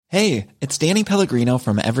Hey, it's Danny Pellegrino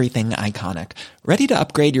from Everything Iconic. Ready to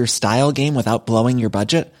upgrade your style game without blowing your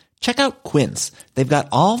budget? Check out Quince. They've got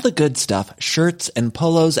all the good stuff, shirts and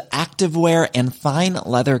polos, activewear, and fine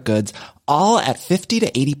leather goods, all at 50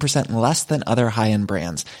 to 80% less than other high-end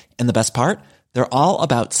brands. And the best part? They're all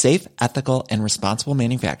about safe, ethical, and responsible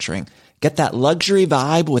manufacturing. Get that luxury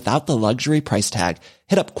vibe without the luxury price tag.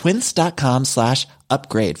 Hit up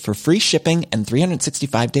quince.com/upgrade for free shipping and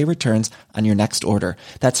 365-day returns on your next order.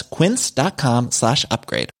 That's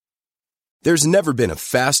quince.com/upgrade. There's never been a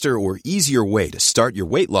faster or easier way to start your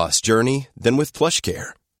weight loss journey than with PlushCare.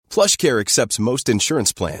 PlushCare accepts most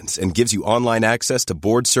insurance plans and gives you online access to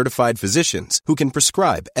board-certified physicians who can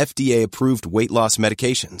prescribe FDA-approved weight loss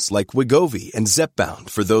medications like Wegovy and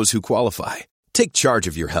Zepbound for those who qualify. Take charge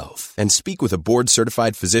of your health and speak with a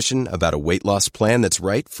board-certified physician about a weight loss plan that's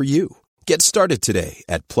right for you. Get started today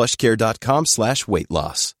at plushcare.com/weight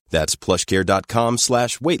loss. That's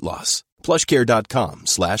plushcare.com/weight loss.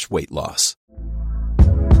 plushcare.com/weight loss.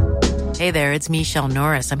 Hey there, it's Michelle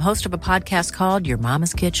Norris. I'm host of a podcast called Your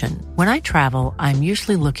Mama's Kitchen. When I travel, I'm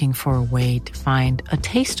usually looking for a way to find a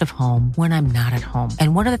taste of home when I'm not at home.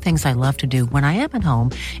 And one of the things I love to do when I am at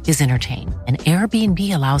home is entertain. And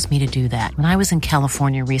Airbnb allows me to do that. When I was in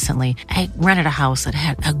California recently, I rented a house that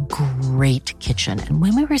had a great kitchen. And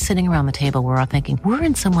when we were sitting around the table, we're all thinking, we're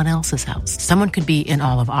in someone else's house. Someone could be in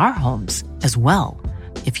all of our homes as well.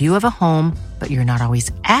 If you have a home, but you're not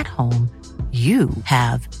always at home, you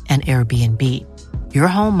have an Airbnb. Your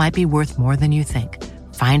home might be worth more than you think.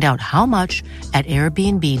 Find out how much at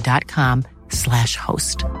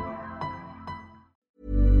airbnb.com/host.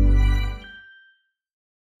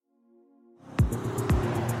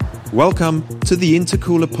 Welcome to the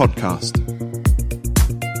Intercooler Podcast.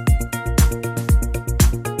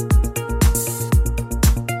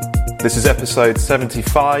 This is episode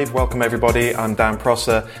 75. Welcome everybody. I'm Dan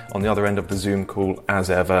Prosser. On the other end of the Zoom call, as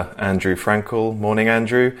ever, Andrew Frankel. Morning,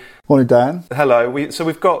 Andrew. Morning, Dan. Hello.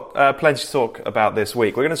 We've got plenty to talk about this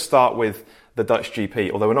week. We're going to start with the Dutch GP,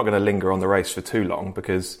 although we're not going to linger on the race for too long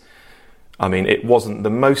because, I mean, it wasn't the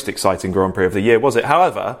most exciting Grand Prix of the year, was it?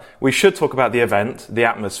 However, we should talk about the event, the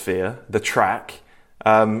atmosphere, the track.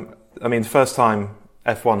 I mean, the first time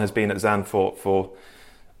F1 has been at Zandvoort for...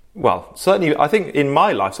 Well, certainly, I think in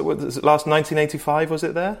my life, so was it last 1985, was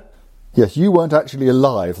it there? Yes, you weren't actually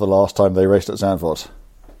alive the last time they raced at Zandvoort.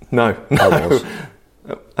 No. I was.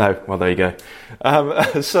 Oh, well, there you go.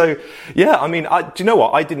 So, yeah, I mean, do you know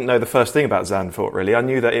what? I didn't know the first thing about Zandvoort, really. I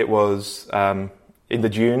knew that it was in the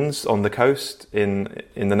dunes on the coast in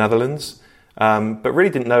the Netherlands, but really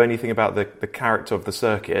didn't know anything about the character of the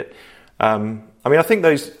circuit. I mean, I think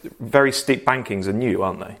those very steep bankings are new,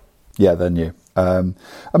 aren't they? Yeah, they're new. I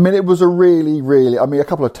mean, it was a really, I mean, a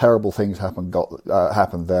couple of terrible things happened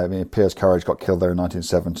there. I mean, Piers Courage got killed there in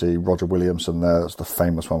 1970. Roger Williamson there, that's the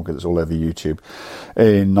famous one because it's all over YouTube,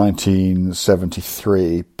 in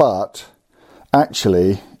 1973. But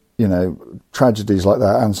actually, you know, tragedies like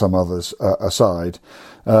that and some others aside,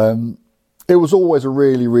 it was always a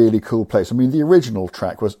really, really cool place. I mean, the original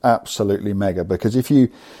track was absolutely mega because if you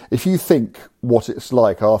think what it's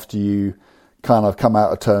like after you kind of come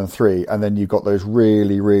out of turn 3 and then you've got those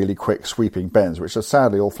really, really quick sweeping bends, which are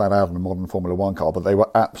sadly all flat out in a modern Formula One car, but they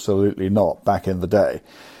were absolutely not back in the day.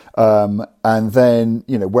 And then,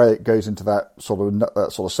 you know, where it goes into that sort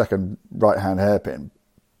of second right-hand hairpin,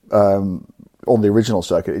 on the original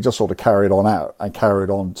circuit, it just sort of carried on out and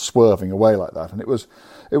carried on swerving away like that. And it was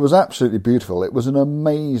absolutely beautiful. It was an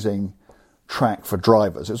amazing track for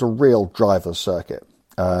drivers. It was a real driver's circuit.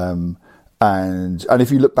 And if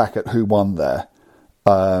you look back at who won there,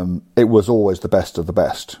 it was always the best of the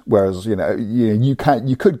best. Whereas, you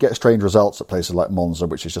could get strange results at places like Monza,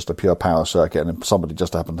 which is just a pure power circuit, and if somebody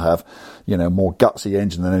just happened to have, more gutsy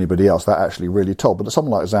engine than anybody else, that actually really told. But at something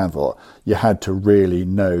like Zandvoort, you had to really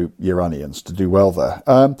know your onions to do well there.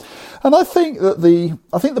 And I think that the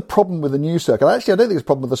problem with the new circuit, actually, I don't think it's a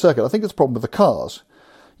problem with the circuit. I think it's a problem with the cars.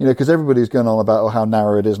 Because everybody's going on about how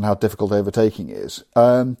narrow it is and how difficult overtaking is.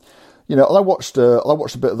 I watched a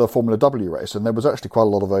bit of the Formula W race, and there was actually quite a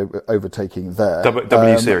lot of overtaking there.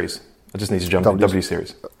 W Series. I just need to jump in. W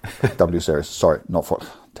Series. W Series. Sorry, not for...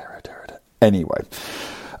 Anyway.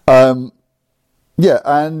 Yeah,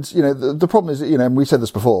 and, the problem is, and we said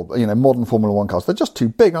this before, modern Formula One cars, they're just too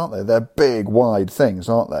big, aren't they? They're big, wide things,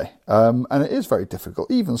 aren't they? And it is very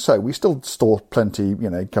difficult. Even so, we still store plenty,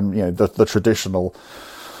 the traditional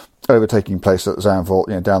overtaking place at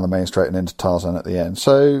Zandvoort, down the main straight and into Tarzan at the end.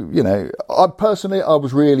 So, I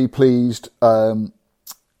was really pleased that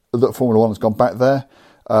Formula One has gone back there.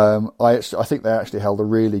 I think they actually held a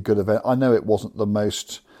really good event. I know it wasn't the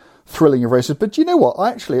most thrilling of races. But do you know what?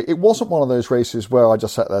 It wasn't one of those races where I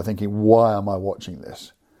just sat there thinking, why am I watching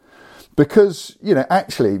this? Because,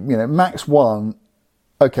 Max won.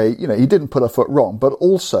 Okay, he didn't put a foot wrong, but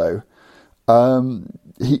also,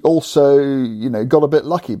 he also, got a bit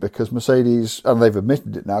lucky because Mercedes, and they've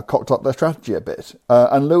admitted it now, cocked up their strategy a bit.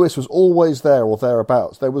 And Lewis was always there or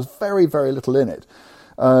thereabouts. There was very, very little in it.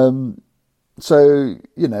 So,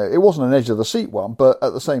 it wasn't an edge of the seat one, but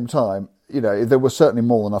at the same time, there was certainly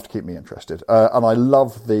more than enough to keep me interested. And I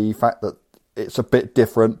love the fact that it's a bit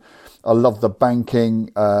different. I love the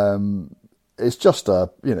banking. It's just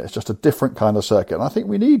a different kind of circuit. And I think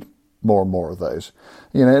we need more and more of those.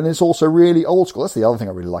 And it's also really old school. That's the other thing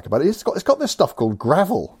I really like about it. It's got this stuff called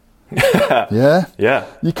gravel. Yeah. Yeah.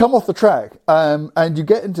 You come off the track, and you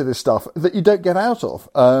get into this stuff that you don't get out of.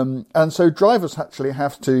 And so drivers actually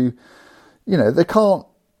have to, they can't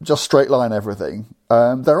just straight line everything.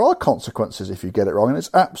 There are consequences if you get it wrong, and it's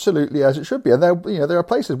absolutely as it should be. And there are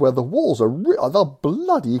places where the walls they're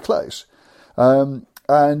bloody close. And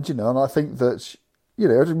I think that, I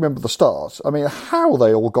remember the start. I mean, how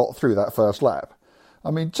they all got through that first lap. I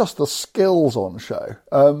mean, just the skills on show.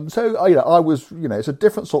 I was, it's a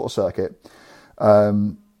different sort of circuit.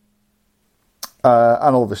 And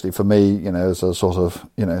obviously for me, as a sort of,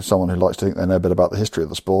 someone who likes to think they know a bit about the history of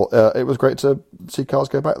the sport, it was great to see cars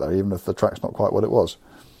go back there, even if the track's not quite what it was.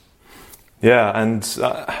 Yeah, and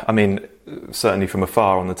certainly from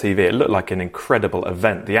afar on the TV, it looked like an incredible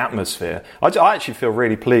event. The atmosphere. I actually feel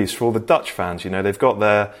really pleased for all the Dutch fans. They've got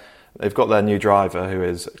their new driver, who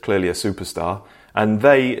is clearly a superstar, and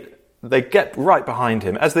they get right behind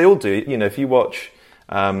him, as they all do. If you watch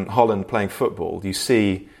Holland playing football, you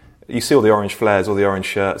see all the orange flares, all the orange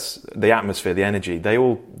shirts, the atmosphere, the energy.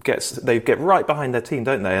 They get right behind their team,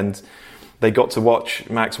 don't they? And they got to watch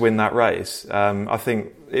Max win that race. I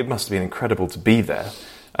think it must have been incredible to be there.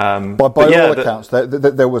 By all accounts,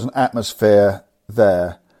 there was an atmosphere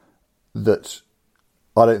there that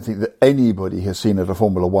I don't think that anybody has seen at a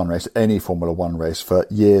Formula One race, any Formula One race, for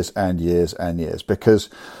years and years and years. Because,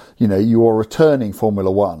 you are returning Formula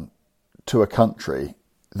One to a country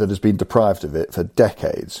that has been deprived of it for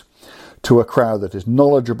decades, to a crowd that is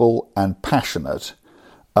knowledgeable and passionate,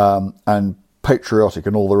 and patriotic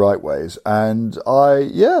in all the right ways. And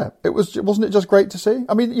wasn't it just great to see?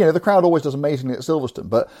 I mean, the crowd always does amazingly at Silverstone,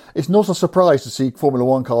 but it's not a surprise to see Formula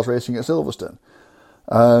One cars racing at Silverstone.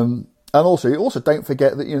 And also don't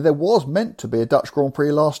forget that, there was meant to be a Dutch Grand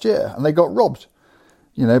Prix last year, and they got robbed,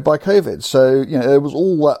 by COVID. So, there was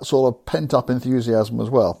all that sort of pent up enthusiasm as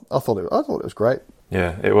well. I thought it was great.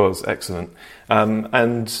 Yeah, it was excellent. We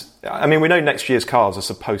know next year's cars are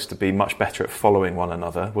supposed to be much better at following one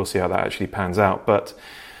another. We'll see how that actually pans out. But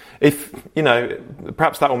if,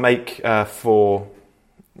 perhaps that will make that will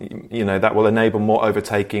enable more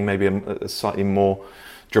overtaking, maybe a slightly more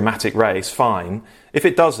dramatic race, fine. If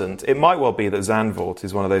it doesn't, it might well be that Zandvoort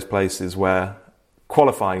is one of those places where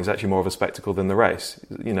qualifying is actually more of a spectacle than the race.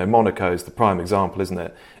 Monaco is the prime example, isn't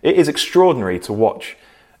it? It is extraordinary to watch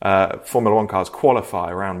Formula One cars qualify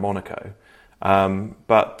around Monaco,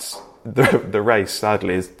 but the race,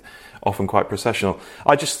 sadly, is often quite processional.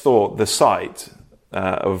 I just thought the sight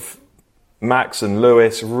of Max and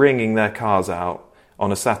Lewis ringing their cars out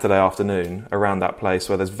on a Saturday afternoon around that place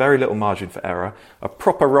where there's very little margin for error, a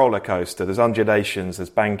proper roller coaster, there's undulations, there's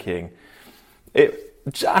banking.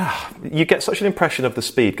 You get such an impression of the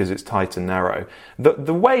speed because it's tight and narrow.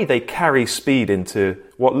 The way they carry speed into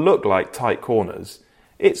what look like tight corners,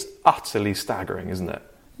 it's utterly staggering, isn't it?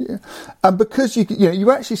 Yeah, and because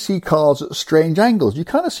you actually see cars at strange angles. You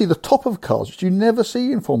kind of see the top of cars, which you never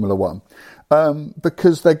see in Formula One,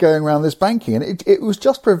 because they're going around this banking, and it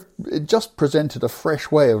just presented a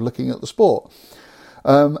fresh way of looking at the sport.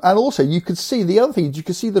 And also, you could see the other thing. You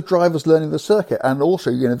could see the drivers learning the circuit, and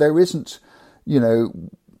also, there isn't,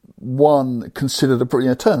 one considered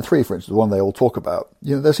turn 3, for instance, the one they all talk about.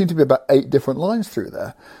 There seem to be about 8 different lines through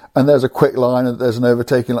there, and there's a quick line, and there's an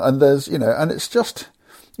overtaking line, and there's and it's just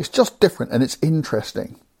different, and it's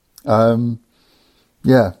interesting. So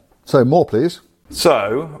more, please.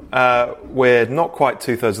 So we're not quite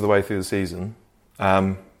 2/3 of the way through the season.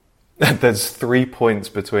 There's 3 points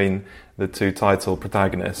between the two title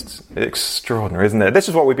protagonists. Extraordinary, isn't it? This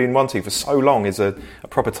is what we've been wanting for so long, is a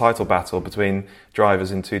proper title battle betting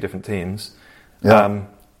drivers in 2 different teams. Yeah.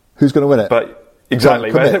 Who's going to win it? But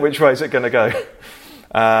exactly, which way is it going to go?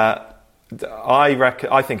 I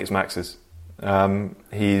think it's Max's.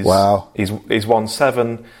 He's won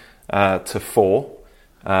 7 to 4.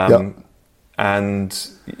 Yep. And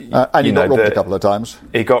he got robbed a couple of times.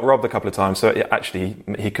 He got robbed a couple of times, so actually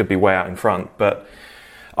he could be way out in front. But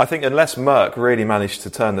I think unless Merck really managed to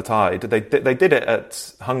turn the tide, they did it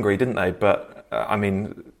at Hungary, didn't they? But I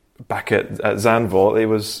mean, back at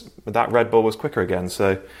Zandvoort, that Red Bull was quicker again.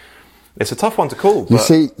 So it's a tough one to call. You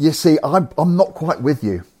see, I'm not quite with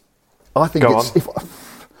you. I think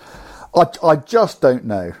I just don't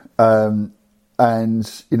know.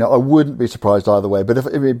 And I wouldn't be surprised either way.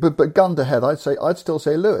 But gun to head, I'd still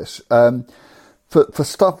say Lewis.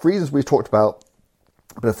 For reasons we've talked about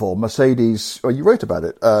before, Mercedes, or you wrote about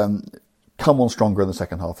it, come on stronger in the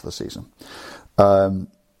second half of the season. How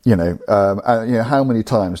many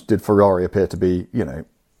times did Ferrari appear to be,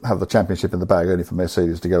 have the championship in the bag, only for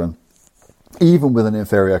Mercedes to go and, even with an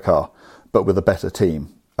inferior car, but with a better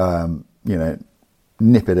team,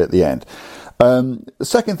 nip it at the end. The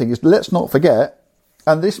second thing is, let's not forget,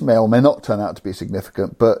 and this may or may not turn out to be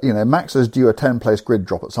significant, but Max is due a 10-place grid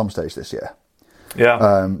drop at some stage this year.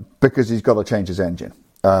 Yeah. Because he's got to change his engine.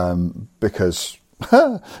 Because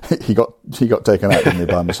he got taken out, didn't he,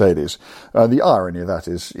 by Mercedes. The irony of that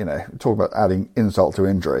is, talk about adding insult to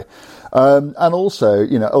injury. And also,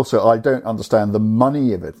 I don't understand the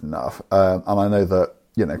money of it enough. And I know that,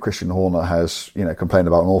 Christian Horner has, complained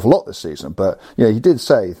about an awful lot this season. But, he did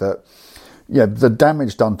say that, the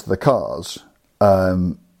damage done to the cars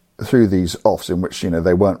through these offs in which,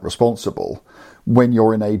 they weren't responsible, when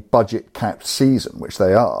you're in a budget-capped season, which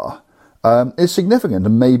they are, is significant,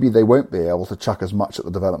 and maybe they won't be able to chuck as much at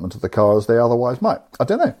the development of the car as they otherwise might. I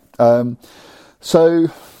don't know. So,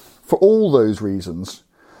 for all those reasons,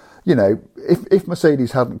 if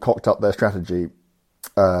Mercedes hadn't cocked up their strategy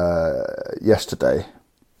yesterday,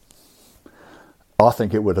 I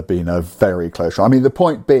think it would have been a very close run. I mean, the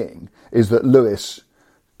point being is that Lewis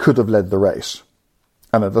could have led the race,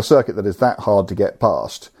 and at a circuit that is that hard to get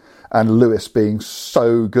past, and Lewis being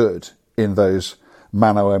so good in those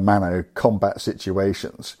mano-a-mano combat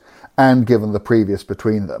situations, and given the previous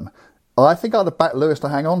between them, I think I'd have backed Lewis to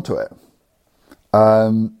hang on to it.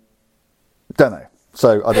 Don't know.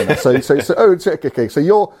 So I don't know. Okay. So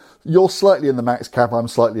you're slightly in the Max camp. I'm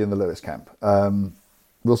slightly in the Lewis camp.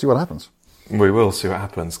 We'll see what happens. We will see what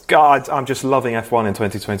happens. God, I'm just loving F1 in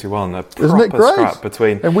 2021. Isn't it great? Scrap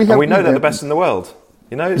between, and we know they're the best in the world.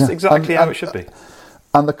 It's exactly how it should be.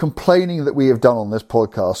 And the complaining that we have done on this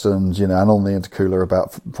podcast and, and on the intercooler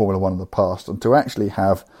about Formula One in the past, and to actually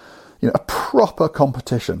have, a proper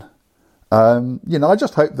competition. I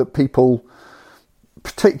just hope that people,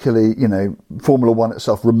 particularly, Formula One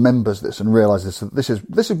itself, remembers this and realises that this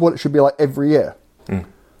is what it should be like every year.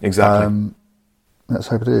 Exactly. Let's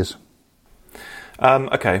hope it is.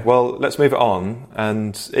 Okay, well, let's move it on.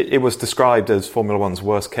 And it was described as Formula One's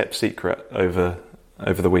worst kept secret over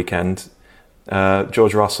the weekend.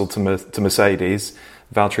 George Russell to Mercedes,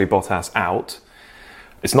 Valtteri Bottas out.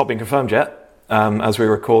 It's not been confirmed yet. As we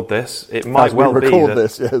record this, it might well be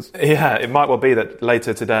that. Yes. Yeah, it might well be that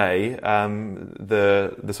later today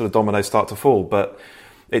the sort of dominoes start to fall. But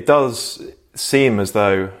it does seem as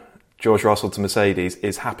though George Russell to Mercedes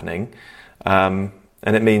is happening, and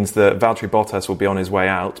it means that Valtteri Bottas will be on his way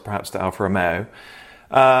out, perhaps to Alfa Romeo.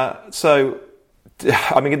 So,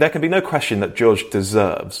 I mean, there can be no question that George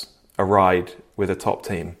deserves a ride with a top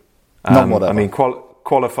team. Not whatever. I mean,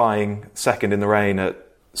 qualifying second in the rain at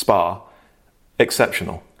Spa,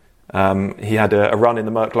 exceptional. He had a run in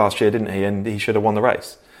the Merc last year, didn't he? And he should have won the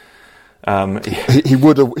race. He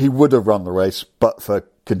would have run the race, but for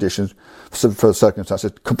conditions, for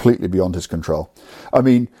circumstances completely beyond his control. I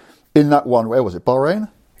mean, in that one, where was it? Bahrain?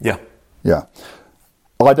 Yeah.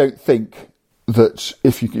 I don't think that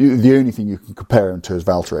the only thing you can compare him to is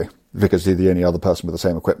Valtteri, because he's the only other person with the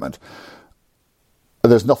same equipment.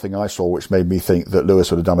 There's nothing I saw which made me think that Lewis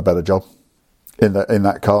would have done a better job in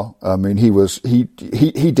that car. I mean, he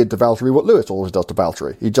did to Valtteri what Lewis always does to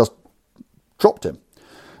Valtteri. He just dropped him.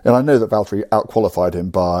 And I know that Valtteri outqualified him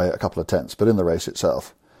by a couple of tenths, but in the race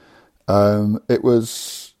itself, it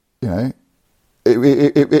was,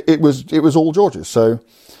 it was all George's. So,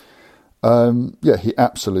 he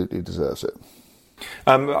absolutely deserves it.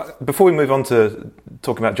 Before we move on to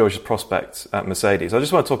talking about George's prospects at Mercedes, I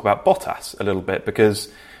just want to talk about Bottas a little bit, because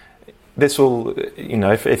this will,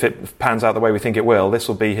 if it pans out the way we think it will, this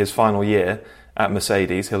will be his final year at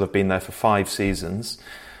Mercedes. He'll have been there for 5 seasons,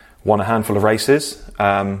 won a handful of races,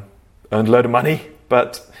 earned a load of money.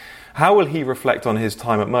 But how will he reflect on his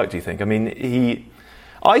time at Merc, do you think? I mean,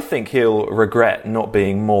 I think he'll regret not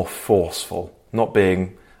being more forceful, not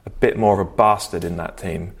being a bit more of a bastard in that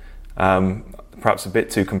team. Perhaps a bit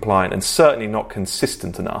too compliant, and certainly not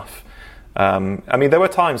consistent enough. I mean, there were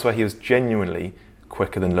times where he was genuinely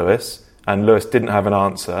quicker than Lewis, and Lewis didn't have an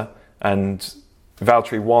answer, and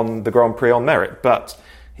Valtteri won the Grand Prix on merit. But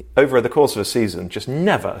over the course of a season, just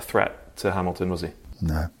never a threat to Hamilton, was he?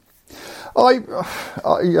 No. I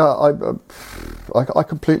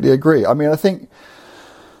completely agree. I mean, I think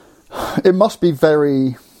it must be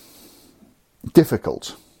very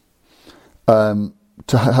difficult to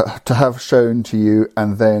have shown to you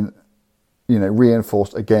and then,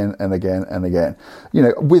 reinforced again and again and again.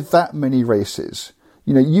 With that many races,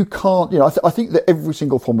 you can't. I think that every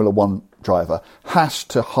single Formula One driver has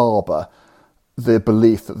to harbour the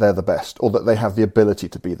belief that they're the best, or that they have the ability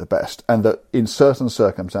to be the best, and that in certain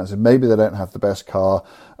circumstances, maybe they don't have the best car,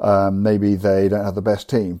 maybe they don't have the best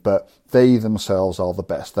team, but they themselves are the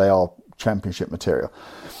best. They are championship material.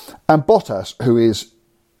 And Bottas, who is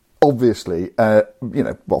obviously,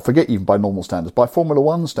 forget even by normal standards, by Formula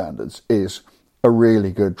One standards, is a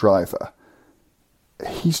really good driver.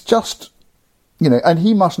 He's just, and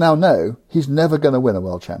he must now know he's never going to win a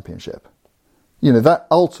world championship. That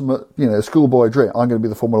ultimate, schoolboy dream, I'm going to be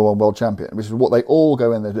the Formula One world champion, which is what they all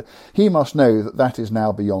go in there to do. He must know that that is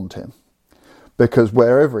now beyond him. Because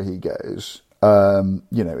wherever he goes,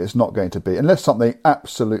 it's not going to be, unless something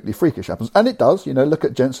absolutely freakish happens. And it does, look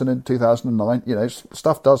at Jensen in 2009,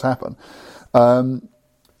 stuff does happen.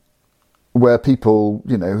 Where people,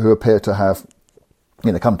 who appear to have,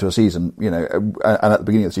 come to a season, and at the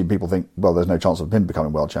beginning of the season people think, well, there's no chance of him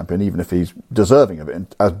becoming world champion, even if he's deserving of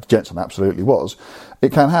it, as Jensen absolutely was.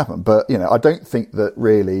 It can happen, but, I don't think that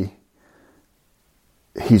really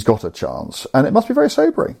he's got a chance. And it must be very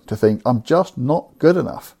sobering to think, I'm just not good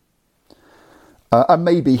enough. And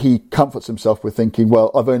maybe he comforts himself with thinking, well,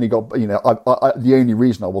 I've only got, the only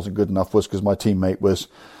reason I wasn't good enough was because my teammate was,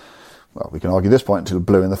 well, we can argue this point until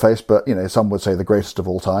blue in the face, but, some would say the greatest of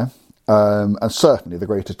all time. And certainly the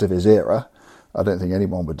greatest of his era. I don't think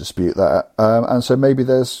anyone would dispute that. And so maybe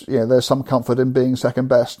there's some comfort in being second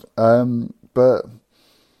best. But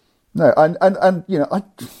no, and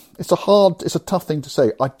it's a tough thing to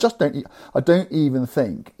say. I don't even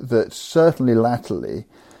think that certainly latterly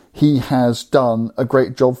he has done a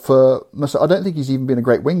great job for Mercedes. I don't think he's even been a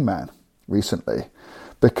great wingman recently.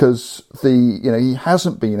 Because he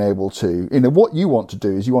hasn't been able to, what you want to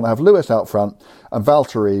do is you want to have Lewis out front and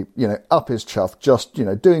Valtteri, up his chuff, just,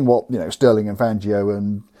 doing what, Sterling and Fangio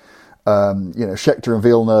and, Scheckter and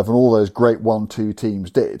Villeneuve and all those great 1-2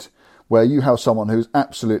 teams did, where you have someone who's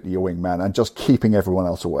absolutely your wingman and just keeping everyone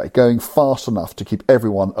else away, going fast enough to keep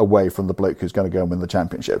everyone away from the bloke who's going to go and win the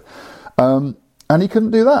championship. And he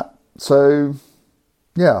couldn't do that. So,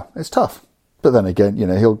 yeah, it's tough. But then again,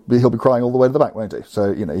 he'll be crying all the way to the back, won't he?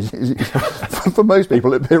 So, for most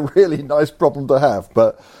people, it'd be a really nice problem to have.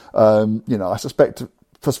 But, I suspect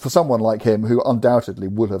for someone like him, who undoubtedly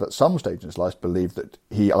would have at some stage in his life believed that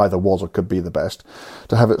he either was or could be the best,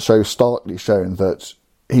 to have it so starkly shown that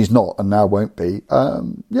he's not and now won't be,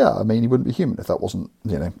 he wouldn't be human if that wasn't,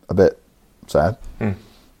 a bit sad.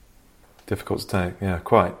 Difficult to take, yeah,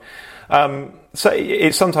 quite. So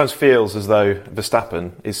it sometimes feels as though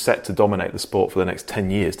Verstappen is set to dominate the sport for the next 10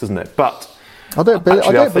 years, doesn't it? But I don't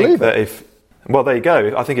believe that. Well, there you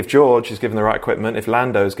go. I think if George is given the right equipment, if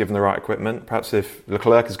Lando is given the right equipment, perhaps if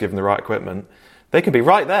Leclerc is given the right equipment, they could be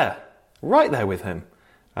right there with him.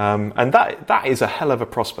 And that is a hell of a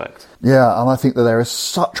prospect. Yeah, and I think that there is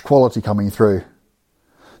such quality coming through.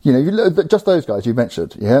 You look, just those guys you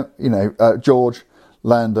mentioned, yeah. George,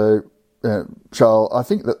 Lando, Charles. I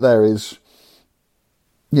think that there is.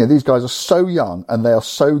 These guys are so young and they are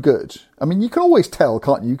so good. I mean, you can always tell,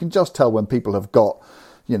 can't you? You can just tell when people have got,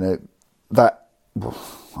 that, what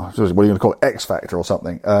are you going to call it, X factor or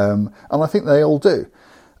something. And I think they all do.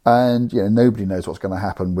 And, nobody knows what's going to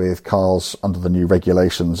happen with cars under the new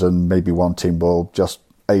regulations, and maybe one team will just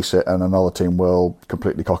ace it and another team will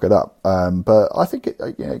completely cock it up. But I think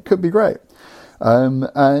it could be great. And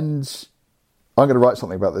I'm going to write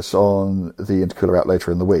something about this on the Intercooler app later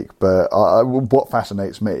in the week, but what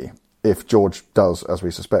fascinates me, if George does, as we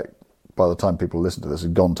suspect, by the time people listen to this,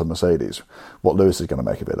 has gone to Mercedes, what Lewis is going to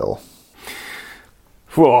make of it all.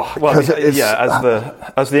 Well, as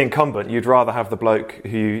the incumbent, you'd rather have the bloke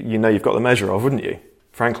who you've got the measure of, wouldn't you?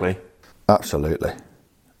 Frankly. Absolutely.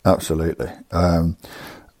 But,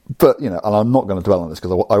 and I'm not going to dwell on this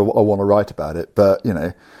because I want to write about it, but,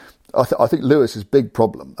 I think Lewis's big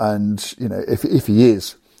problem, and if he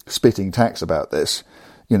is spitting tacks about this,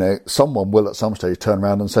 someone will at some stage turn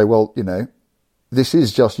around and say, well, this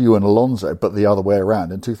is just you and Alonso, but the other way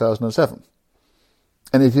around in 2007,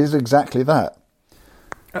 and it is exactly that.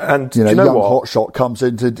 And young hotshot comes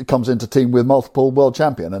into team with multiple world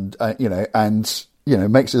champion, and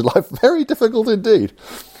makes his life very difficult indeed.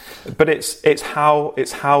 But it's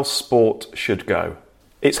how sport should go.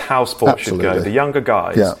 It's how sport should go. The younger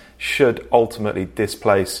guys should ultimately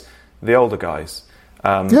displace the older guys.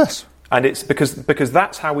 Yes. And it's because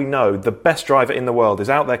that's how we know the best driver in the world is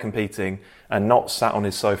out there competing and not sat on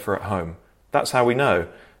his sofa at home. That's how we know.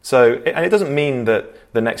 So, and it doesn't mean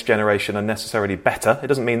that the next generation are necessarily better. It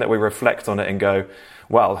doesn't mean that we reflect on it and go,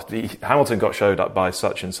 well, Hamilton got showed up by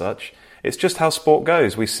such and such. It's just how sport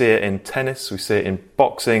goes. We see it in tennis, we see it in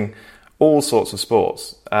boxing, all sorts of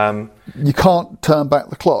sports. You can't turn back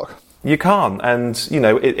the clock. You can't, and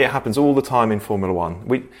it happens all the time in Formula One.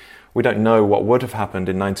 We don't know what would have happened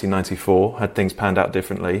in 1994 had things panned out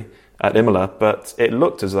differently at Imola, but it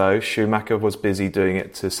looked as though Schumacher was busy doing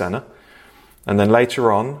it to Senna. And then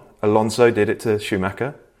later on, Alonso did it to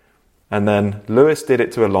Schumacher. And then Lewis did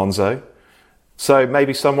it to Alonso. So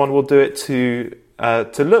maybe someone will do it to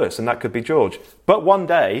Lewis, and that could be George. But one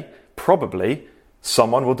day, probably,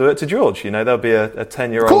 someone will do it to George. There'll be a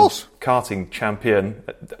 10-year-old karting champion,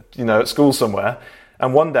 at school somewhere.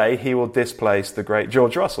 And one day he will displace the great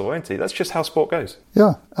George Russell, won't he? That's just how sport goes.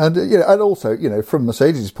 Yeah. And, and also, from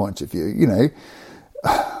Mercedes' point of view,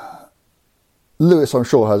 Lewis, I'm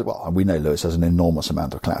sure, we know Lewis has an enormous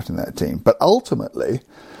amount of clout in that team. But ultimately,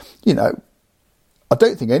 I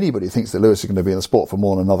don't think anybody thinks that Lewis is going to be in the sport for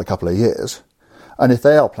more than another couple of years. And if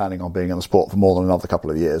they are planning on being in the sport for more than another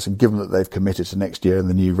couple of years, and given that they've committed to next year and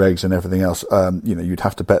the new regs and everything else, you'd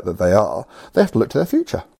have to bet that they have to look to their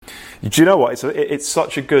future. Do you know what? It's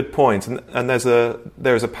such a good point. And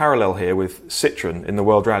there is a parallel here with Citroën in the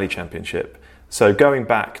World Rally Championship. So going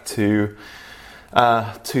back to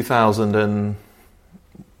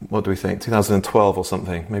 2012 or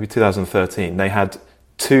something, maybe 2013, they had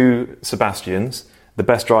two Sebastians, the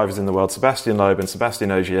best drivers in the world, Sébastien Loeb and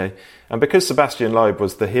Sébastien Ogier. And because Sébastien Loeb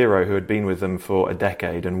was the hero who had been with them for a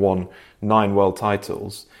decade and won 9 world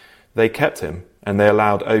titles, they kept him and they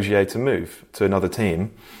allowed Ogier to move to another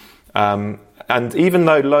team. And even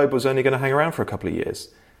though Loeb was only going to hang around for a couple of years,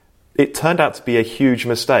 it turned out to be a huge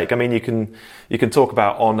mistake. I mean, you can talk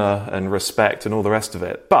about honour and respect and all the rest of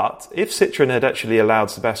it, but if Citroën had actually allowed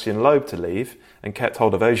Sébastien Loeb to leave and kept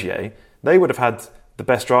hold of Ogier, they would have had the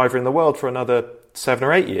best driver in the world for another 7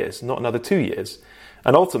 or 8 years, not another 2 years.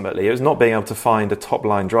 And ultimately, it was not being able to find a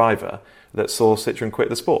top-line driver that saw Citroën quit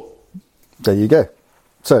the sport. There you go.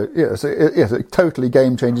 So, it's a totally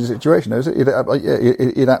game-changing situation.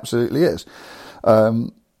 It absolutely is.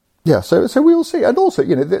 So we'll see. And also,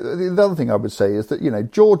 the other thing I would say is that,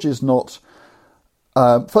 George is not...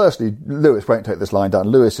 firstly, Lewis won't take this line down.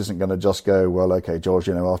 Lewis isn't going to just go, well, okay, George,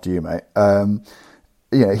 after you, mate.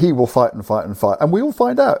 He will fight and fight and fight. And we will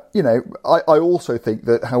find out. I also think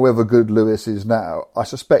that however good Lewis is now, I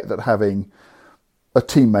suspect that having a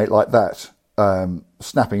teammate like that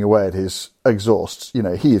snapping away at his exhausts,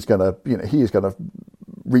 he is going to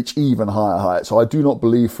reach even higher heights. So I do not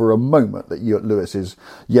believe for a moment that Lewis is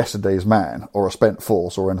yesterday's man or a spent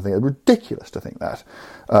force or anything. It's ridiculous to think that.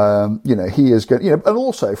 He is going, and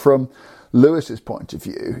also from Lewis's point of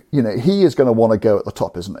view, he is going to want to go at the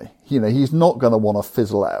top, isn't he? He's not going to want to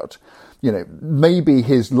fizzle out. Maybe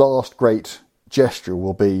his last great gesture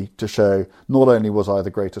will be to show not only was I the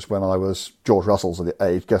greatest when I was George Russell's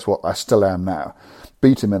age, guess what? I still am now.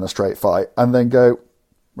 Beat him in a straight fight and then go,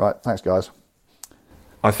 right, thanks guys.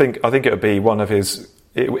 I think it would be one of his...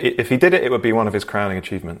 If he did it, it would be one of his crowning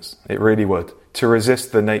achievements. It really would. To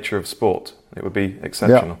resist the nature of sport, it would be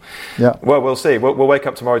exceptional. Yeah. Well, we'll see. We'll wake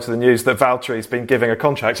up tomorrow to the news that Valtteri's been giving a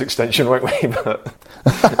contract extension, won't we? But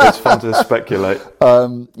it's fun to speculate.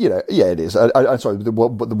 It is. I'm sorry,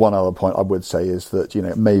 but the one other point I would say is that,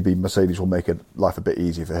 maybe Mercedes will make life a bit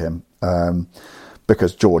easier for him,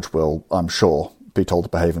 because George will, I'm sure, be told to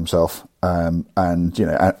behave himself, and in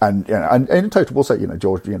total we'll say,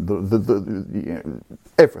 George,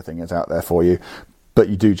 everything is out there for you, but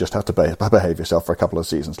you do just have to behave yourself for a couple of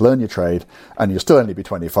seasons, learn your trade, and you'll still only be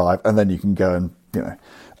 25, and then you can go and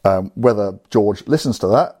whether George listens to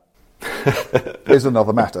that is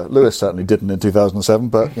another matter. Lewis certainly didn't in 2007,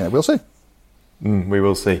 but we'll see. We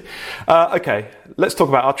will see. Okay, let's talk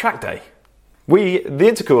about our track day. The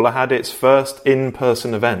Intercooler had its first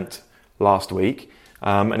in-person event last week,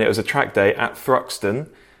 and it was a track day at Thruxton,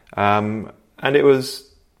 and it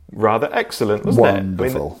was rather excellent, wasn't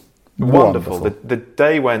it? Wonderful. The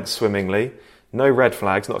day went swimmingly, no red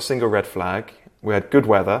flags, not a single red flag. We had good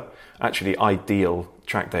weather, actually ideal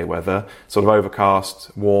track day weather, sort of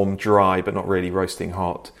overcast, warm, dry, but not really roasting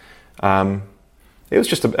hot. It was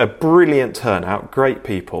just a brilliant turnout, great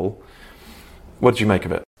people. What did you make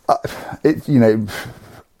of it? I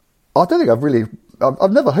don't think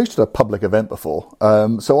I've never hosted a public event before,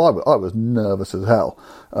 so I was nervous as hell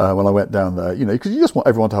when I went down there, because you just want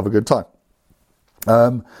everyone to have a good time.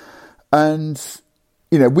 And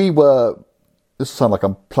we were. This sounds like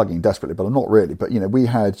I'm plugging desperately, but I'm not really. But we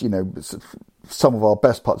had some of our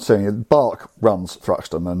best parts. So Bark runs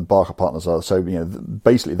Thruxton, and Barker Partners are. So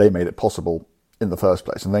basically they made it possible in the first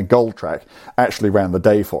place, and then Gold Track actually ran the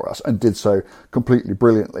day for us and did so completely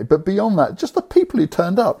brilliantly. But beyond that, just the people who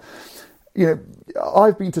turned up.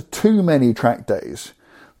 I've been to too many track days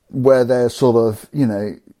where there's sort of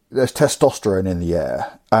there's testosterone in the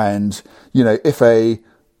air, and if a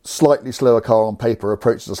slightly slower car on paper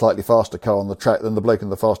approaches a slightly faster car on the track, then the bloke in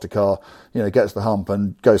the faster car, gets the hump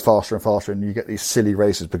and goes faster and faster, and you get these silly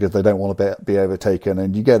races because they don't want to be overtaken,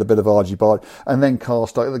 and you get a bit of argy-bargy, and then cars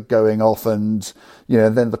start going off, and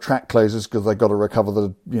then the track closes because they've got to recover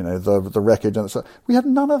the wreckage, and so we had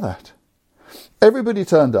none of that. Everybody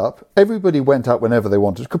turned up. Everybody went out whenever they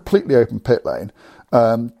wanted. Completely open pit lane,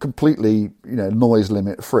 completely noise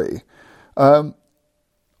limit free.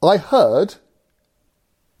 I heard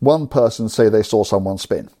one person say they saw someone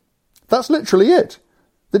spin. That's literally it.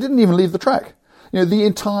 They didn't even leave the track. The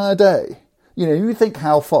entire day. You think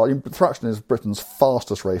how far... Thruxton is Britain's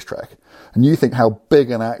fastest racetrack. And you think how big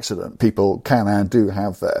an accident people can and do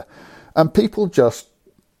have there. And people just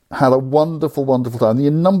had a wonderful, wonderful time. The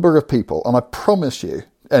number of people, and I promise you,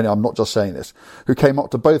 and I'm not just saying this, who came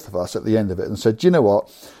up to both of us at the end of it and said, "Do you know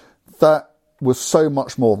what? That was so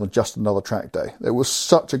much more than just another track day. It was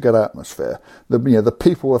such a good atmosphere. The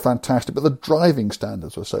people were fantastic, but the driving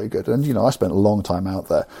standards were so good." And I spent a long time out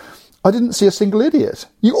there. I didn't see a single idiot.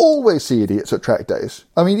 You always see idiots at track days.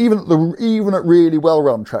 I mean, even at really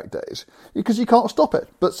well-run track days, because you can't stop it.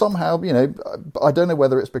 But somehow, I don't know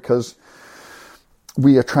whether it's because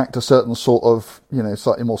we attract a certain sort of,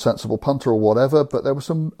 slightly more sensible punter or whatever. But there were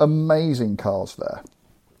some amazing cars there.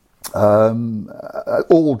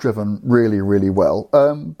 All driven really, really well.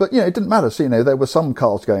 But it didn't matter. So, there were some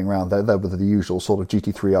cars going around there. There were the usual sort of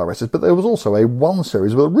GT3 RSs, but there was also a 1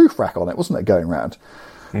 Series with a roof rack on it, wasn't it, going around?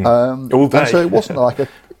 All day. And so it wasn't like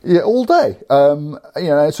all day. So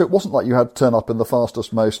it wasn't like you had to turn up in the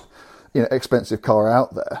fastest, most, expensive car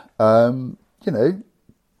out there.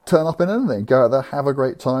 Turn up in anything, go out there, have a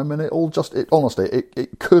great time, and honestly,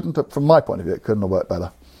 it couldn't have, from my point of view, it couldn't have worked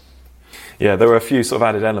better. Yeah, there were a few sort of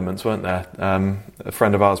added elements, weren't there? A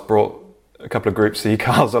friend of ours brought a couple of Group C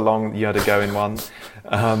cars along. You had to go in one.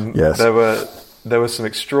 Yes. There were some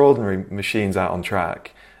extraordinary machines out on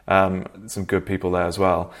track. Some good people there as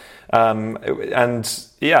well. And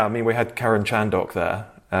yeah, I mean, we had Karen Chandok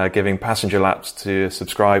there giving passenger laps to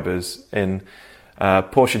subscribers in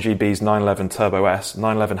Porsche GB's 911 Turbo S,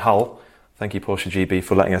 911 Hull. Thank you, Porsche GB,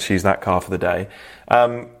 for letting us use that car for the day.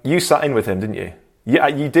 You sat in with him, didn't you? Yeah,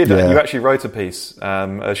 you did. Yeah. You actually wrote a piece,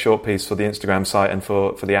 a short piece for the Instagram site and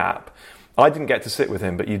for the app. I didn't get to sit with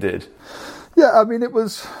him, but you did. Yeah, I mean, it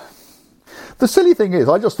was... The silly thing is,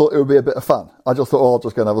 I just thought it would be a bit of fun. I just thought, I'll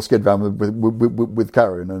just go and have a skid round with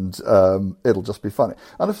Karen, and it'll just be funny.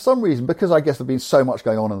 And for some reason, because I guess there'd been so much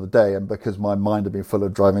going on in the day, and because my mind had been full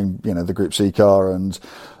of driving, the Group C car and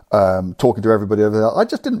talking to everybody over there, I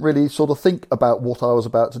just didn't really sort of think about what I was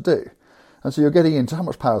about to do. And so you're getting into, how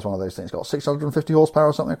much power is one of those things got? 650 horsepower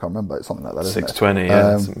or something? I can't remember. It's something like that, isn't 620,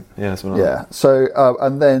 it? yeah. Something like that. So,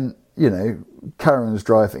 and then, Karen's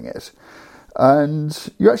driving it. And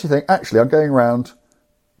you actually think, I'm going around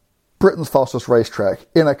Britain's fastest racetrack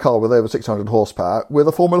in a car with over 600 horsepower with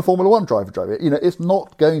a Formula 1 driver driving it. It's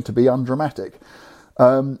not going to be undramatic.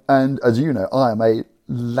 And as you know, I am a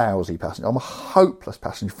lousy passenger. I'm a hopeless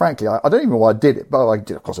passenger. Frankly, I don't even know why I did it, but I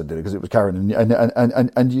did. Of course I did it because it was Karen,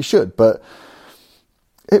 and you should. But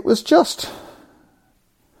it was just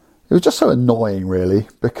so annoying, really,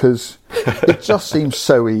 because it just seems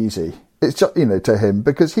so easy. It's just, to him,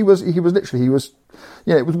 because he was literally, it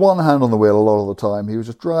was one hand on the wheel a lot of the time. He was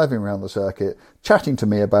just driving around the circuit, chatting to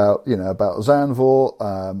me about Zandvoort,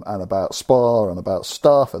 and about Spa and about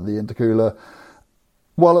stuff and the intercooler,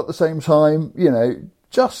 while at the same time,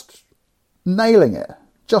 just nailing it,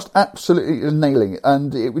 just absolutely nailing it.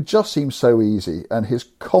 And it would just seem so easy. And his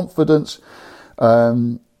confidence,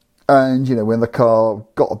 and, when the car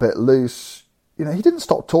got a bit loose, he didn't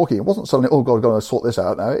stop talking. It wasn't suddenly, oh God, I've got to sort this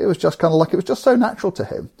out now. It was just kind of like, it was just so natural to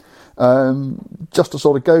him, just to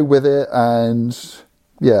sort of go with it. And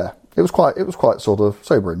yeah, it was quite sort of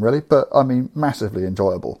sobering, really, but I mean, massively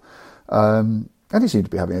enjoyable. And he seemed to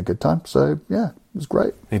be having a good time. So yeah, it was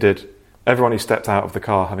great. He did. Everyone who stepped out of the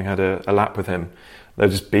car, having had a lap with him, they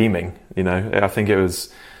were just beaming. I think it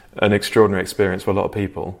was an extraordinary experience for a lot of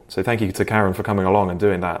people. So thank you to Karen for coming along and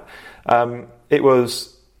doing that. It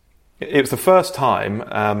was the first time,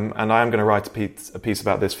 and I am going to write a piece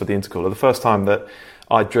about this for the Intercooler, the first time that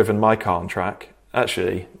I'd driven my car on track.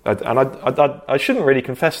 actually. I shouldn't really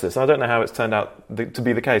confess this. I don't know how it's turned out to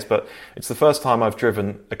be the case, but it's the first time I've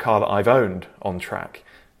driven a car that I've owned on track,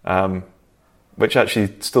 which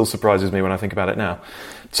actually still surprises me when I think about it now.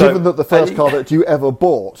 So, given that the first car that you ever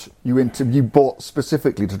bought, you bought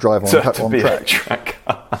specifically to drive on track.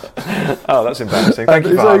 Oh, that's embarrassing. Thank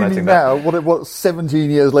you for highlighting highlighting now, that. what 17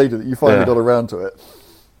 years later that you finally got around to it.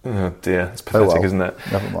 Oh dear, it's pathetic, isn't it?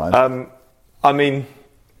 Never mind. I mean,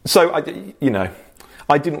 so I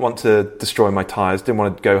didn't want to destroy my tyres. Didn't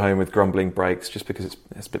want to go home with grumbling brakes, just because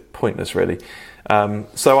it's a bit pointless, really.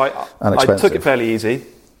 So I took it fairly easy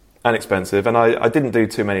and expensive, and I didn't do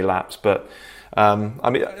too many laps. But I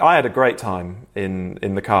mean, I had a great time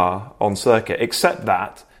in the car on circuit. Except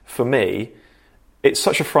that for me, it's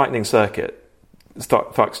such a frightening circuit,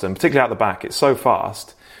 Thruxton, particularly out the back. It's so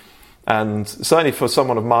fast, and certainly for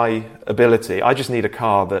someone of my ability, I just need a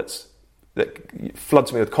car that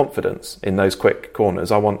floods me with confidence in those quick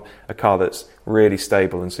corners. I want a car that's really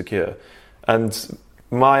stable and secure. And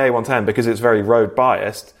my A110, because it's very road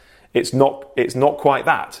biased, it's not quite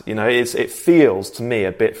that. It feels to me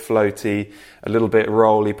a bit floaty, a little bit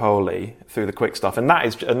roly-poly through the quick stuff, and that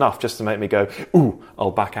is enough just to make me go, ooh,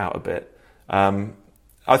 I'll back out a bit.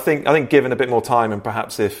 I think given a bit more time, and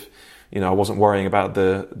perhaps if I wasn't worrying about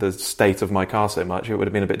the state of my car so much, it would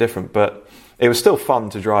have been a bit different. But it was still fun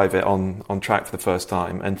to drive it on track for the first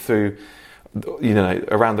time, and through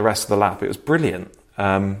around the rest of the lap, it was brilliant.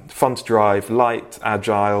 Fun to drive, light,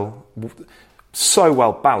 agile, so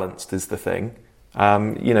well balanced is the thing.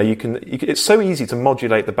 It's so easy to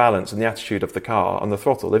modulate the balance and the attitude of the car on the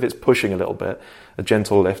throttle. If it's pushing a little bit, a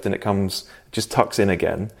gentle lift, and it just tucks in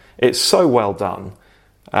again. It's so well done.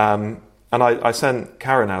 And I sent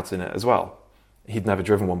Karen out in it as well. He'd never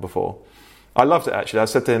driven one before. I loved it, actually. I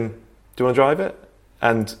said to him, do you want to drive it?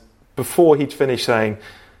 And before he'd finished saying,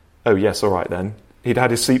 oh yes, all right then, he'd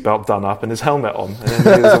had his seatbelt done up and his helmet on, and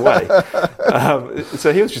then he was away.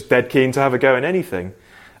 So he was just dead keen to have a go in anything.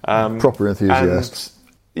 Proper enthusiast.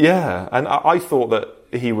 And I thought that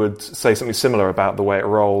he would say something similar about the way it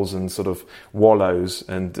rolls and sort of wallows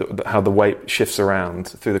and how the weight shifts around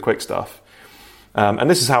through the quick stuff. And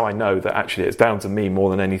this is how I know that actually it's down to me more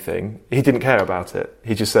than anything. He didn't care about it.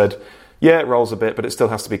 He just said, yeah, it rolls a bit, but it still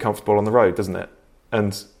has to be comfortable on the road, doesn't it?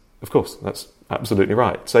 And of course, that's absolutely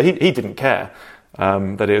right. So he didn't care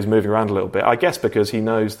that it was moving around a little bit. I guess because he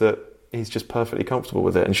knows that he's just perfectly comfortable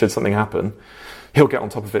with it, and should something happen, he'll get on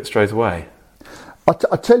top of it straight away.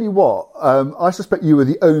 I tell you what, I suspect you were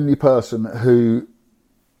the only person who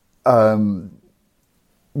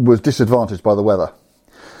was disadvantaged by the weather.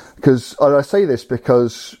 Because I say this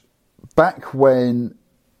because back when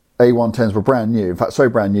A110s were brand new, in fact so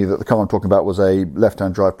brand new that the car I'm talking about was a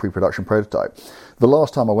left-hand drive pre-production prototype, the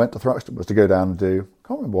last time I went to Thruxton was to go down and do, I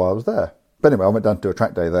can't remember why I was there. But anyway, I went down to do a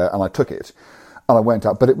track day there, and I took it, and I went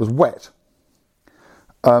out, but it was wet.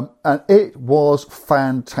 And it was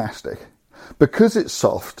fantastic. Because it's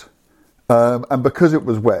soft, and because it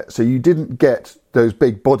was wet, so you didn't get those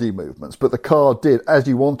big body movements, but the car did, as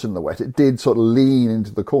you want in the wet, it did sort of lean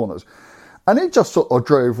into the corners. And it just sort of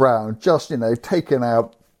drove round, just, taking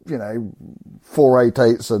out,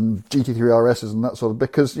 488s and GT3 RSs and that sort of,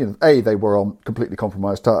 because, A, they were on completely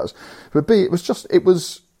compromised tyres, but B, it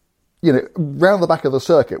was round the back of the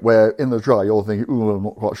circuit where in the dry you're thinking, ooh, I'm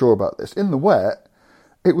not quite sure about this. In the wet,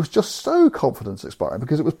 it was just so confidence inspiring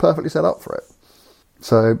because it was perfectly set up for it.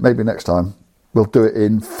 So maybe next time we'll do it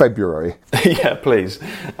in February. Yeah, please.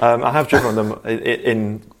 I have driven them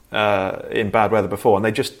in bad weather before, and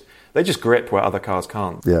they just grip where other cars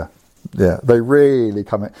can't. Yeah, they really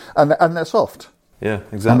come in, and they're soft. Yeah,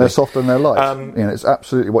 exactly. And they're soft and they're light. It's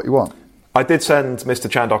absolutely what you want. I did send Mr.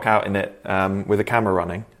 Chandok out in it with a camera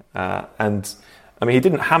running, and I mean he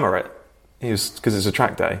didn't hammer it. Because it's a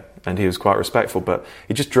track day, and he was quite respectful, but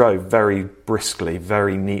he just drove very briskly,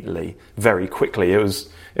 very neatly, very quickly. It was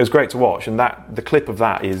great to watch, and the clip of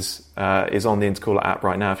that is on the Intercooler app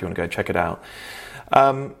right now if you want to go check it out.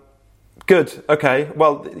 Good. Okay.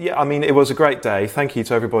 Well, yeah. I mean, it was a great day. Thank you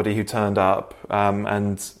to everybody who turned up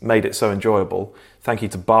and made it so enjoyable. Thank you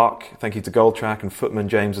to Bark. Thank you to Goldtrack and Footman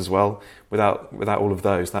James as well. Without all of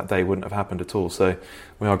those, that day wouldn't have happened at all. So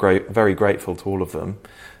we are very grateful to all of them.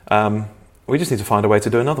 We just need to find a way to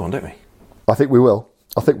do another one, don't we? I think we will.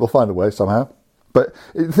 I think we'll find a way somehow. But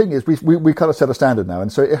the thing is, we kind of set a standard now,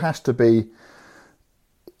 and so it has to be.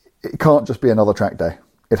 It can't just be another track day.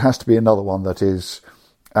 It has to be another one that is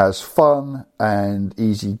as fun and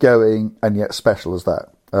easy going and yet special as that.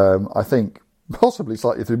 I think possibly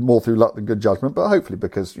slightly more through luck than good judgment, but hopefully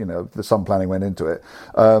because there's some planning went into it.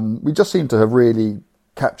 We just seem to have really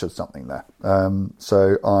captured something there.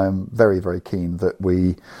 So I'm very, very keen that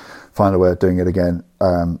we find a way of doing it again,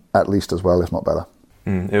 at least as well, if not better.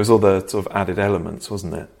 It was all the sort of added elements,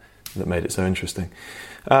 wasn't it, that made it so interesting.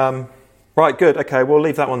 Right, good. Okay, we'll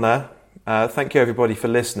leave that one there. Thank you, everybody, for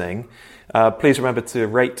listening. Please remember to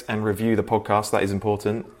rate and review the podcast. That is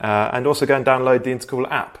important. And also go and download the Intercooler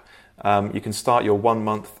app. You can start your 1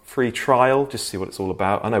 month free trial, just see what it's all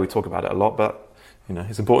about. I know we talk about it a lot, but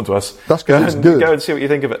it's important to us. That's because it's good. Go and see what you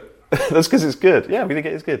think of it. That's because it's good. Yeah, we think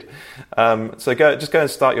it is good. So go and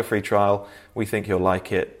start your free trial. We think you'll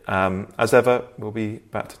like it. As ever, we'll be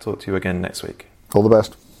back to talk to you again next week. All the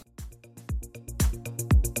best.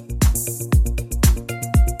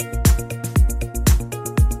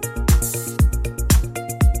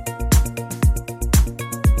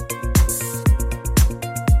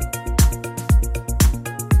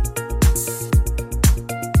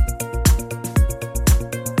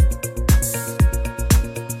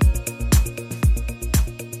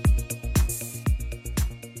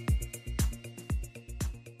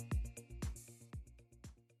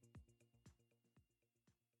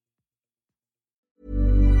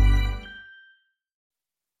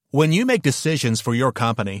 When you make decisions for your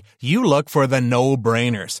company, you look for the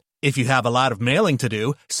no-brainers. If you have a lot of mailing to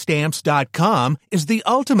do, Stamps.com is the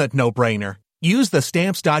ultimate no-brainer. Use the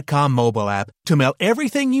Stamps.com mobile app to mail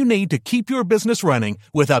everything you need to keep your business running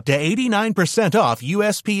with up to 89% off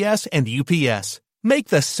USPS and UPS. Make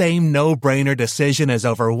the same no-brainer decision as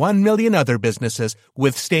over 1 million other businesses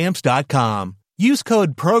with Stamps.com. Use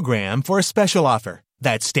code PROGRAM for a special offer.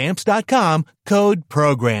 That's Stamps.com, code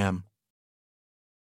PROGRAM.